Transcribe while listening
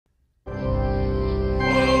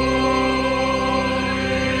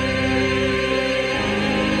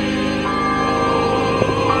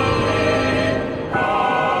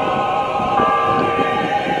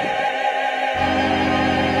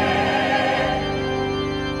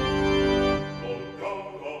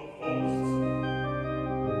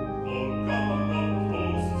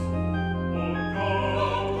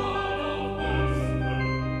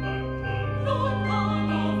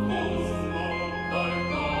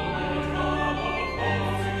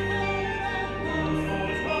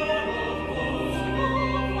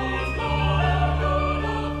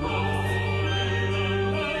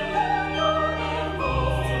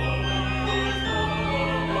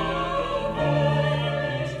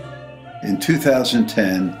In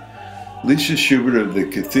 2010, Lisa Schubert of the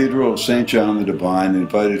Cathedral St. John the Divine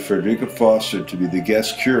invited Frederica Foster to be the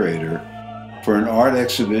guest curator for an art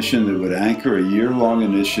exhibition that would anchor a year-long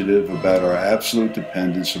initiative about our absolute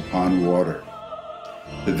dependence upon water.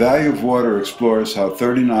 The Value of Water explores how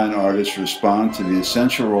 39 artists respond to the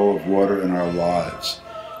essential role of water in our lives,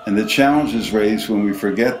 and the challenges raised when we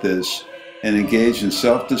forget this and engage in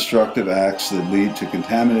self-destructive acts that lead to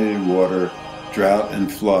contaminated water, drought, and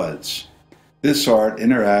floods. This art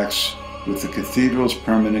interacts with the cathedral's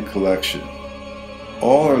permanent collection.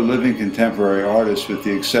 All are living contemporary artists with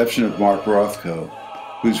the exception of Mark Rothko,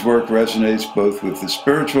 whose work resonates both with the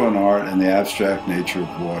spiritual in art and the abstract nature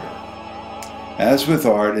of water. As with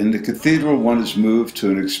art, in the cathedral one is moved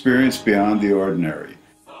to an experience beyond the ordinary,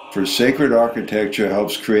 for sacred architecture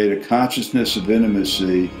helps create a consciousness of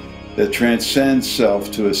intimacy that transcends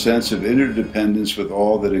self to a sense of interdependence with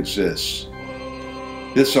all that exists.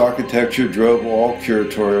 This architecture drove all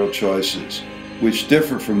curatorial choices, which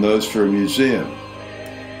differ from those for a museum.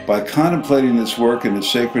 By contemplating this work in a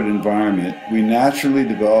sacred environment, we naturally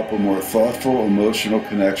develop a more thoughtful, emotional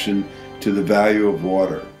connection to the value of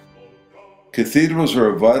water. Cathedrals are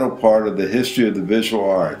a vital part of the history of the visual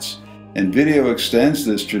arts, and video extends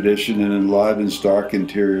this tradition and enlivens dark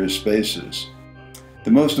interior spaces.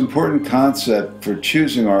 The most important concept for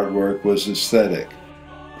choosing artwork was aesthetic.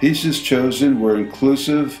 Pieces chosen were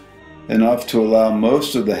inclusive enough to allow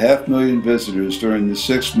most of the 500,000 visitors during the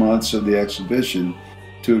 6 months of the exhibition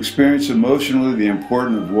to experience emotionally the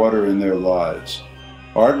importance of water in their lives.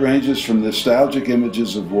 Art ranges from nostalgic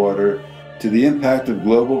images of water to the impact of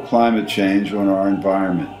global climate change on our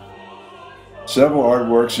environment. Several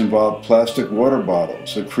artworks involve plastic water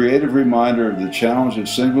bottles, a creative reminder of the challenge of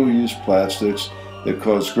single-use plastics that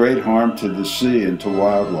cause great harm to the sea and to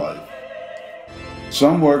wildlife.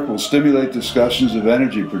 Some work will stimulate discussions of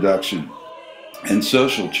energy production and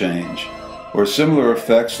social change, or similar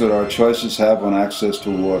effects that our choices have on access to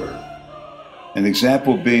water. An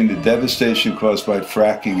example being the devastation caused by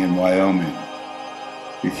fracking in Wyoming.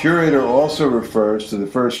 The curator also refers to the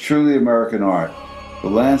first truly American art, the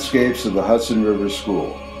landscapes of the Hudson River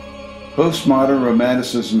School. Postmodern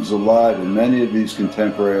romanticism is alive in many of these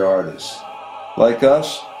contemporary artists. Like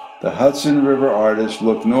us, the Hudson River artists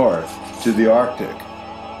look north to the Arctic.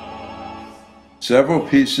 Several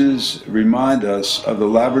pieces remind us of the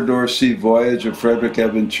Labrador Sea voyage of Frederick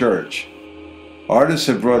Evan Church. Artists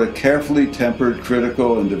have brought a carefully tempered,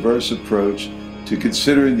 critical, and diverse approach to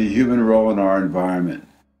considering the human role in our environment.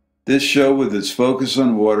 This show, with its focus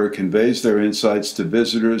on water, conveys their insights to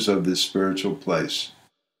visitors of this spiritual place.